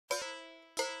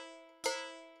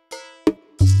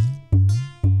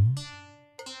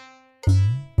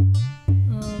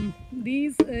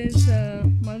This is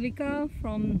Malvika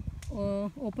from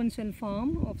Open Shell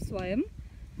Farm of Swayam.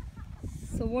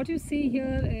 So what you see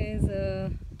here is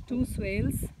two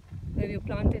swales where we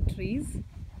planted trees,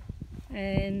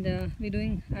 and we're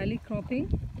doing alley cropping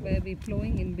where we're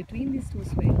plowing in between these two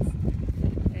swales,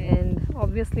 and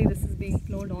obviously this is being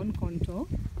plowed on contour.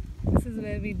 This is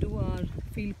where we do our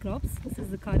field crops. This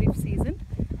is the Kharif season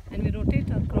and we rotate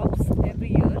our crops every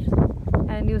year.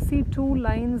 And you see two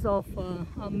lines of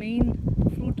our main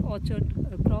fruit orchard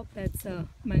crop, that's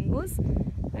mangoes,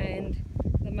 and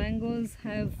the mangoes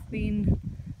have been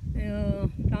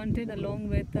planted along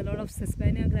with a lot of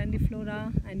sesbania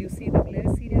grandiflora, and you see the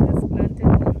gliricidia that's planted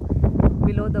on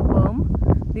below the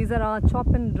berm. These are our chop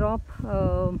and drop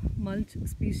mulch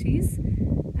species,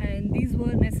 and these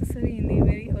were necessary in the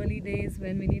very early days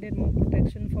when we needed more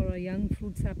protection for our young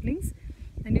fruit saplings.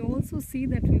 And you also see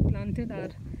that we planted our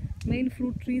main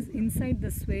fruit trees inside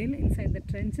the swale, inside the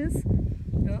trenches.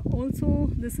 Also,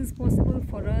 this is possible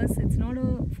for us. It's not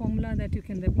a formula that you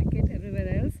can replicate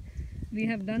everywhere else. We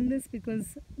have done this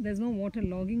because there's no water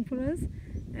logging for us,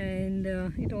 and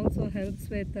it also helps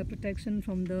with protection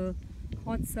from the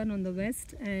hot sun on the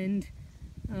west and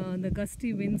the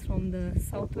gusty winds from the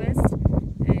southwest.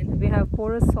 And we have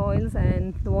porous soils,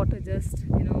 and the water just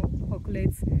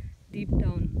percolates deep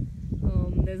down.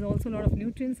 There's also a lot of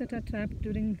nutrients that are trapped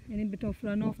during any bit of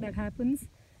runoff that happens,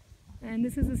 and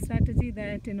this is a strategy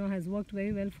that has worked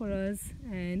very well for us,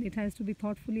 and it has to be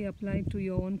thoughtfully applied to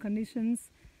your own conditions.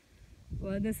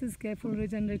 This is careful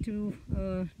regenerative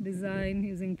design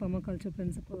using permaculture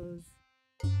principles.